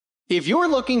If you're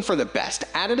looking for the best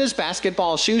Adidas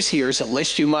basketball shoes, here's a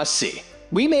list you must see.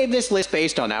 We made this list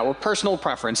based on our personal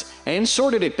preference and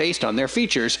sorted it based on their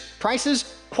features,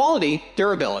 prices, quality,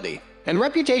 durability, and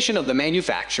reputation of the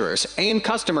manufacturers and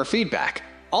customer feedback.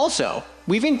 Also,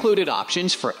 we've included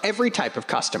options for every type of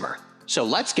customer. So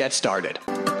let's get started.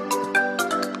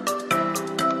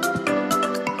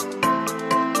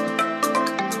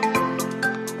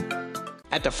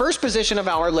 At the first position of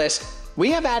our list,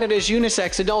 we have Adidas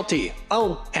Unisex Adult T,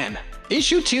 ON.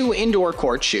 Issue 2 Indoor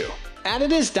Court Shoe.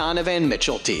 Adidas Donovan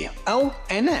Mitchell T,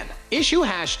 ONN. Issue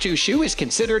 #2 shoe is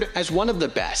considered as one of the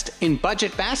best in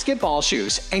budget basketball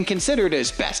shoes and considered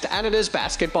as best Adidas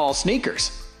basketball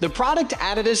sneakers. The product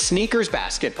Adidas Sneakers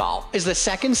Basketball is the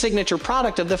second signature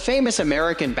product of the famous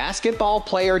American basketball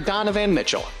player Donovan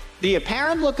Mitchell. The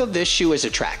apparent look of this shoe is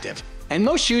attractive, and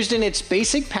most used in its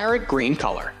basic parrot green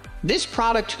color. This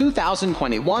product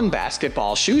 2021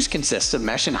 basketball shoes consists of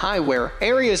mesh and high wear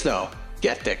areas though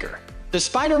get thicker. The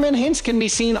Spider-Man hints can be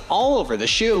seen all over the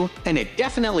shoe, and it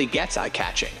definitely gets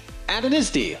eye-catching.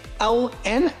 Adidas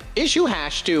DON Issue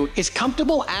 #2 is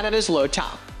comfortable Adidas low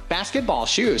top basketball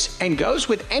shoes and goes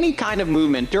with any kind of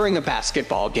movement during a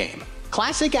basketball game.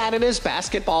 Classic Adidas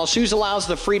basketball shoes allows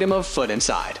the freedom of foot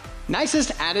inside.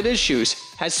 Nicest Adidas shoes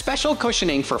has special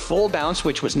cushioning for full bounce,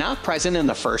 which was not present in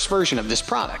the first version of this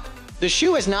product. The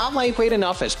shoe is not lightweight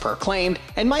enough as per claimed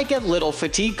and might get little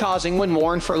fatigue causing when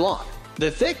worn for long.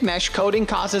 The thick mesh coating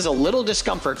causes a little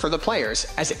discomfort for the players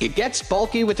as it gets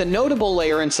bulky with a notable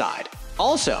layer inside.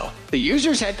 Also, the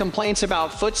users had complaints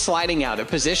about foot sliding out of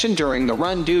position during the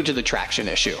run due to the traction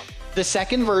issue. The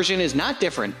second version is not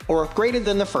different or upgraded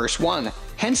than the first one,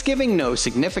 hence giving no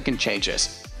significant changes.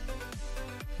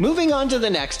 Moving on to the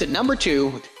next at number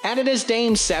 2, Adidas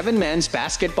Dame 7 Men's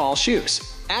Basketball Shoes.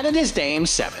 Adidas Dame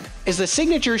 7 is the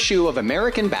signature shoe of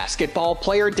American basketball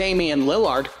player Damian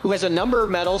Lillard, who has a number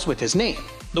of medals with his name.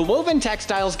 The woven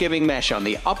textiles giving mesh on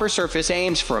the upper surface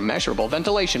aims for immeasurable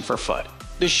ventilation for foot.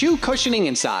 The shoe cushioning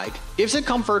inside gives a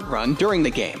comfort run during the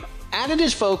game.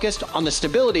 Adidas focused on the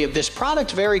stability of this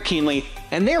product very keenly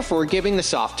and therefore giving the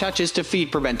soft touches to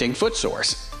feet preventing foot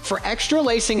sores. For extra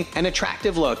lacing and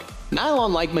attractive look,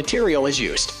 nylon-like material is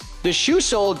used. The shoe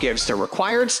sole gives the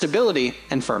required stability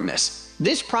and firmness.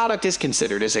 This product is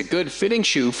considered as a good fitting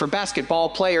shoe for basketball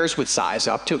players with size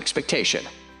up to expectation.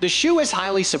 The shoe is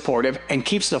highly supportive and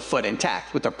keeps the foot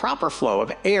intact with a proper flow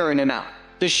of air in and out.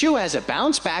 The shoe has a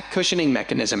bounce-back cushioning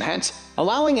mechanism, hence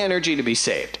allowing energy to be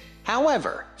saved.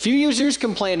 However, few users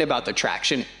complained about the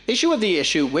traction issue of the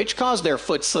issue, which caused their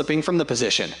foot slipping from the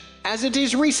position, as it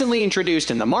is recently introduced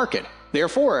in the market.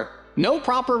 Therefore, no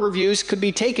proper reviews could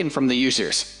be taken from the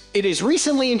users. It is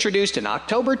recently introduced in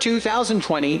October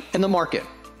 2020 in the market.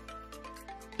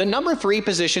 The number 3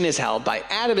 position is held by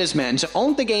Adidas Men's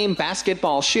Own the Game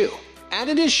Basketball Shoe.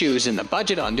 Adidas shoes in the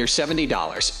budget under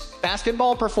 $70.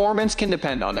 Basketball performance can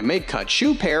depend on a mid-cut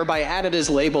shoe pair by Adidas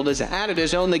labeled as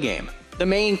Adidas Own the Game. The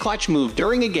main clutch move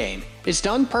during a game is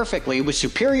done perfectly with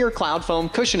superior cloud foam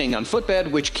cushioning on footbed,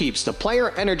 which keeps the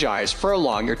player energized for a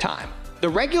longer time. The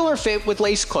regular fit with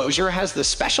lace closure has the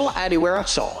special Adiwear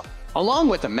sole, along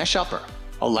with a mesh upper.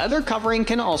 A leather covering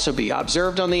can also be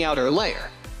observed on the outer layer.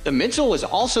 The midsole is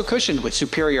also cushioned with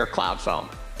superior cloud foam.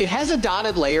 It has a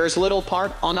dotted layers little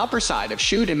part on upper side of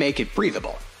shoe to make it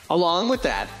breathable. Along with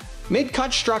that,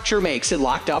 mid-cut structure makes it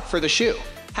locked up for the shoe.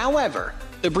 However,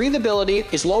 the breathability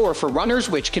is lower for runners,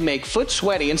 which can make foot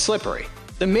sweaty and slippery.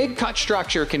 The mid-cut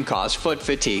structure can cause foot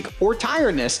fatigue or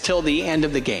tiredness till the end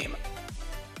of the game.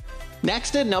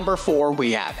 Next at number 4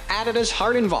 we have Adidas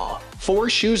Harden Vol 4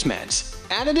 Shoes Men's.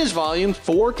 Adidas Volume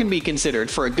 4 can be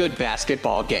considered for a good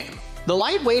basketball game. The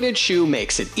light-weighted shoe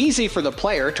makes it easy for the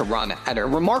player to run at a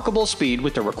remarkable speed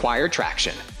with the required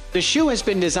traction. The shoe has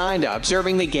been designed to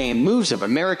observing the game moves of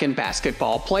American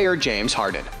basketball player James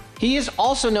Harden. He is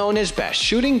also known as best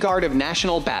shooting guard of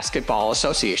National Basketball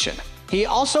Association. He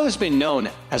also has been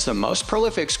known as the most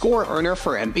prolific score earner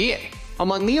for NBA.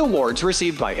 Among the awards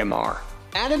received by him are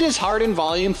Adidas Harden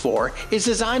Volume 4 is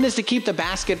designed as to keep the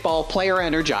basketball player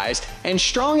energized and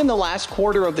strong in the last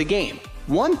quarter of the game.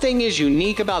 One thing is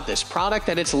unique about this product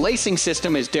that its lacing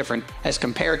system is different as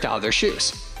compared to other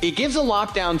shoes. It gives a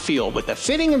lockdown feel with a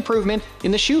fitting improvement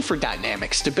in the shoe for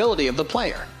dynamic stability of the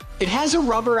player. It has a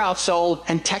rubber outsole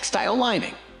and textile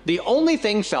lining. The only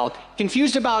thing felt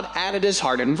confused about Adidas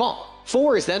Harden Vol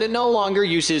 4 is that it no longer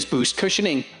uses boost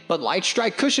cushioning, but light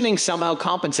strike cushioning somehow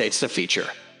compensates the feature.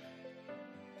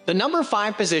 The number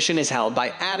 5 position is held by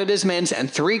Adidas Men's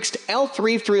N3X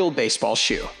L3 Thrill Baseball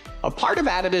Shoe. A part of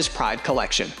Adidas Pride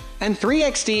collection, and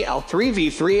 3XD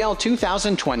L3V3L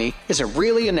 2020 is a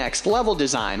really a next-level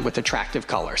design with attractive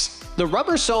colors. The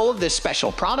rubber sole of this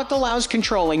special product allows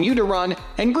controlling you to run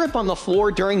and grip on the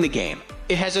floor during the game.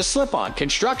 It has a slip-on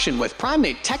construction with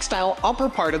primate textile upper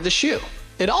part of the shoe.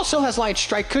 It also has light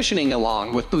strike cushioning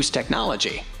along with Boost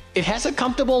technology. It has a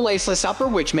comfortable laceless upper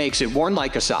which makes it worn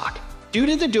like a sock. Due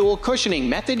to the dual cushioning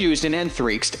method used in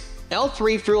N3XD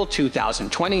L3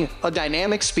 2020, a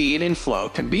dynamic speed and flow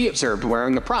can be observed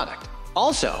wearing the product.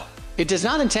 Also, it does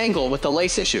not entangle with the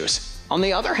lace issues. On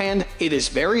the other hand, it is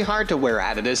very hard to wear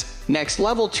Adidas Next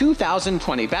Level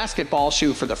 2020 basketball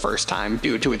shoe for the first time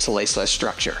due to its laceless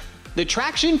structure. The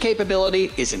traction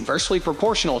capability is inversely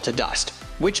proportional to dust,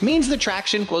 which means the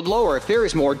traction would lower if there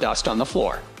is more dust on the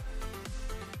floor.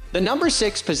 The number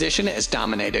 6 position is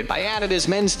dominated by Adidas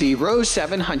Men's D Rose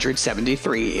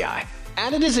 773 EI.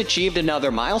 Adidas achieved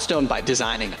another milestone by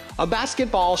designing a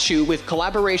basketball shoe with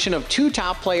collaboration of 2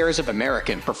 top players of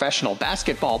American professional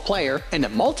basketball player and a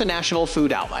multinational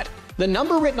food outlet. The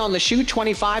number written on the shoe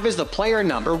 25 is the player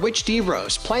number which D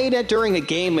Rose played at during a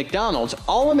game McDonald's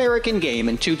All-American game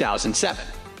in 2007.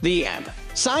 The M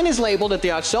sign is labeled at the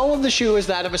outsole of the shoe as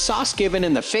that of a sauce given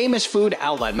in the famous food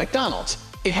outlet McDonald's.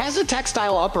 It has a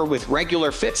textile upper with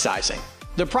regular fit sizing.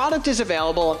 The product is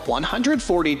available at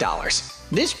 $140.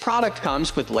 This product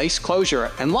comes with lace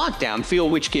closure and lockdown feel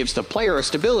which gives the player a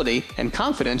stability and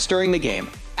confidence during the game.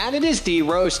 Adidas D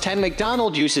Rose 10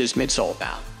 McDonald uses midsole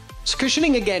bound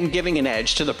cushioning, again giving an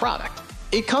edge to the product.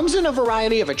 It comes in a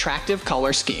variety of attractive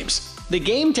color schemes. The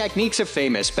game techniques of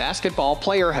famous basketball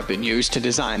player have been used to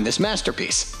design this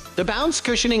masterpiece. The bounce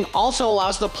cushioning also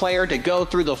allows the player to go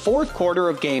through the fourth quarter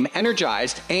of game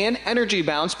energized and energy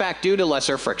bounce back due to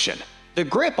lesser friction. The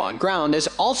grip on ground is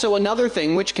also another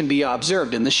thing which can be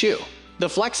observed in the shoe. The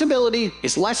flexibility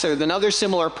is lesser than other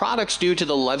similar products due to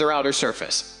the leather outer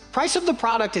surface. Price of the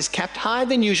product is kept higher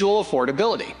than usual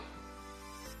affordability.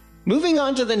 Moving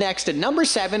on to the next at number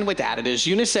 7 with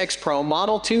Adidas Unisex Pro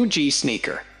Model 2G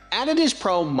sneaker. Adidas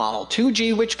Pro Model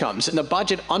 2G, which comes in a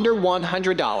budget under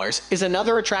 $100, is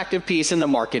another attractive piece in the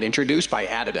market introduced by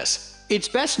Adidas. Its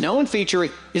best known feature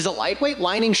is a lightweight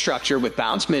lining structure with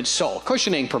bounce midsole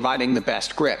cushioning providing the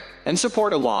best grip and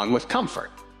support along with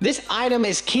comfort. This item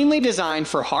is keenly designed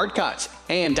for hard cuts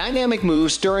and dynamic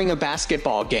moves during a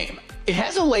basketball game. It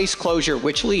has a lace closure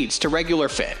which leads to regular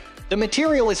fit. The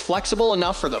material is flexible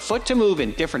enough for the foot to move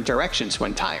in different directions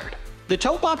when tired. The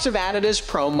toe box of Adidas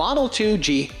Pro Model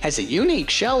 2G has a unique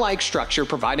shell-like structure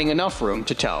providing enough room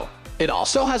to toe. It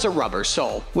also has a rubber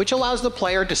sole, which allows the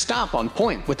player to stop on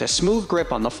point with a smooth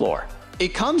grip on the floor.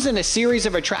 It comes in a series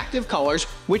of attractive colors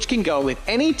which can go with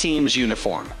any team's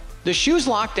uniform. The shoe's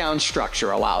lockdown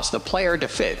structure allows the player to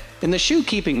fit in the shoe,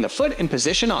 keeping the foot in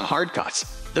position on hard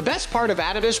cuts. The best part of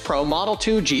Adidas Pro Model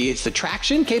 2G is the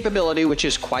traction capability, which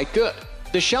is quite good.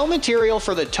 The shell material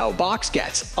for the toe box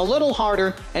gets a little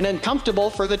harder and uncomfortable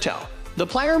for the toe. The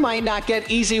player might not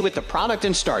get easy with the product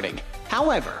in starting.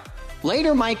 However,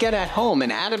 later might get at home in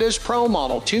Adidas Pro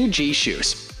Model 2G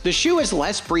shoes. The shoe is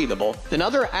less breathable than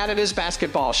other Adidas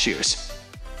basketball shoes.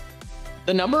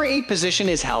 The number 8 position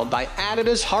is held by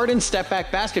Adidas Harden Step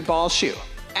Back Basketball Shoe.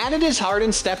 Adidas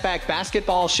Harden Step Back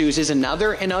Basketball Shoes is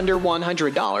another and under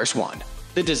 $100 one.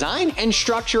 The design and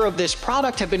structure of this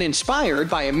product have been inspired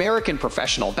by American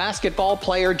professional basketball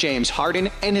player James Harden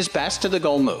and his best to the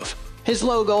goal move. His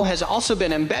logo has also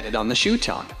been embedded on the shoe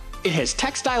tongue. It has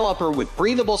textile upper with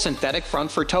breathable synthetic front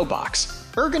for toe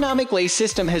box. Ergonomic lace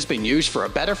system has been used for a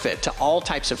better fit to all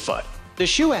types of foot. The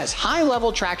shoe has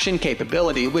high-level traction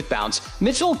capability with bounce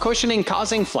midsole cushioning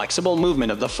causing flexible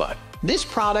movement of the foot. This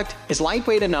product is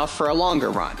lightweight enough for a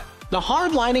longer run. The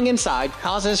hard lining inside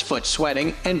causes foot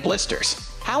sweating and blisters.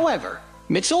 However,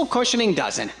 midsole cushioning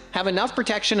doesn't have enough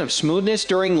protection of smoothness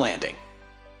during landing.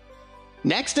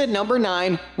 Next at number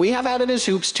 9, we have Adidas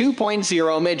Hoops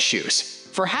 2.0 Mid Shoes.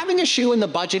 For having a shoe in the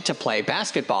budget to play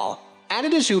basketball,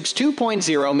 Adidas Hoops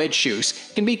 2.0 Mid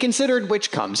Shoes can be considered,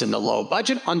 which comes in the low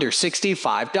budget under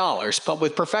 $65 but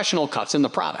with professional cuts in the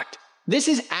product. This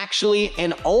is actually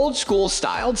an old school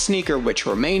styled sneaker which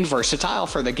remained versatile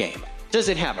for the game. Does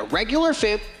it have a regular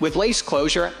fit with lace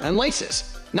closure and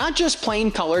laces? Not just plain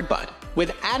colored but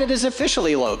with Adidas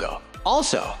officially logo.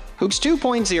 Also, Hoops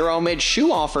 2.0 Mid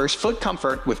Shoe offers foot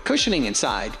comfort with cushioning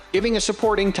inside, giving a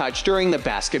supporting touch during the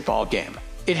basketball game.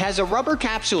 It has a rubber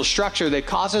capsule structure that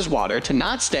causes water to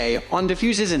not stay on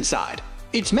diffuses inside.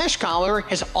 Its mesh collar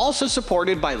is also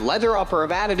supported by leather upper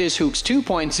of Adidas Hoops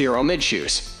 2.0 Mid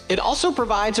Shoes. It also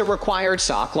provides a required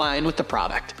sock line with the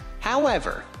product.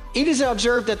 However, it is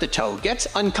observed that the toe gets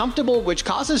uncomfortable, which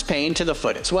causes pain to the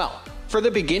foot as well. For the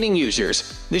beginning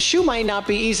users, the shoe might not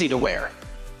be easy to wear.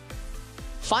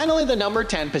 Finally, the number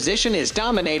 10 position is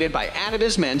dominated by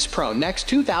Adidas Men's Pro Next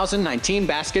 2019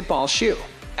 Basketball Shoe.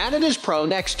 Adidas Pro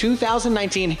Next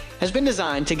 2019 has been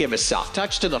designed to give a soft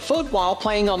touch to the foot while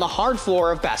playing on the hard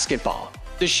floor of basketball.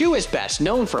 The shoe is best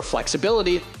known for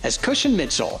flexibility as cushioned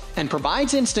midsole and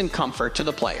provides instant comfort to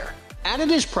the player.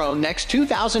 Adidas Pro Next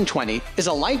 2020 is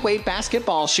a lightweight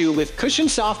basketball shoe with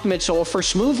cushioned soft midsole for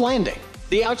smooth landing.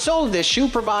 The outsole of this shoe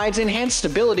provides enhanced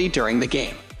stability during the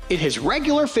game. It has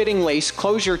regular fitting lace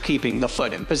closure keeping the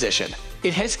foot in position.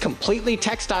 It has completely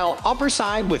textile upper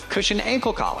side with cushioned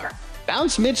ankle collar.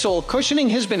 Bounce midsole cushioning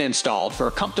has been installed for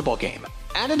a comfortable game.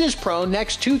 Adidas Pro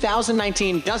Next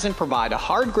 2019 doesn't provide a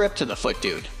hard grip to the foot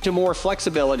due to more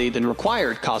flexibility than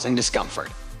required, causing discomfort.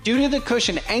 Due to the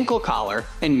cushioned ankle collar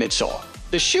and midsole,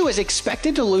 the shoe is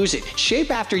expected to lose its shape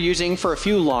after using for a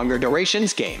few longer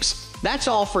durations games. That's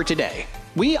all for today.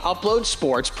 We upload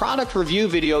sports product review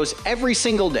videos every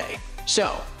single day,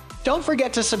 so don't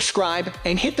forget to subscribe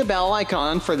and hit the bell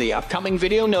icon for the upcoming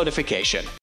video notification.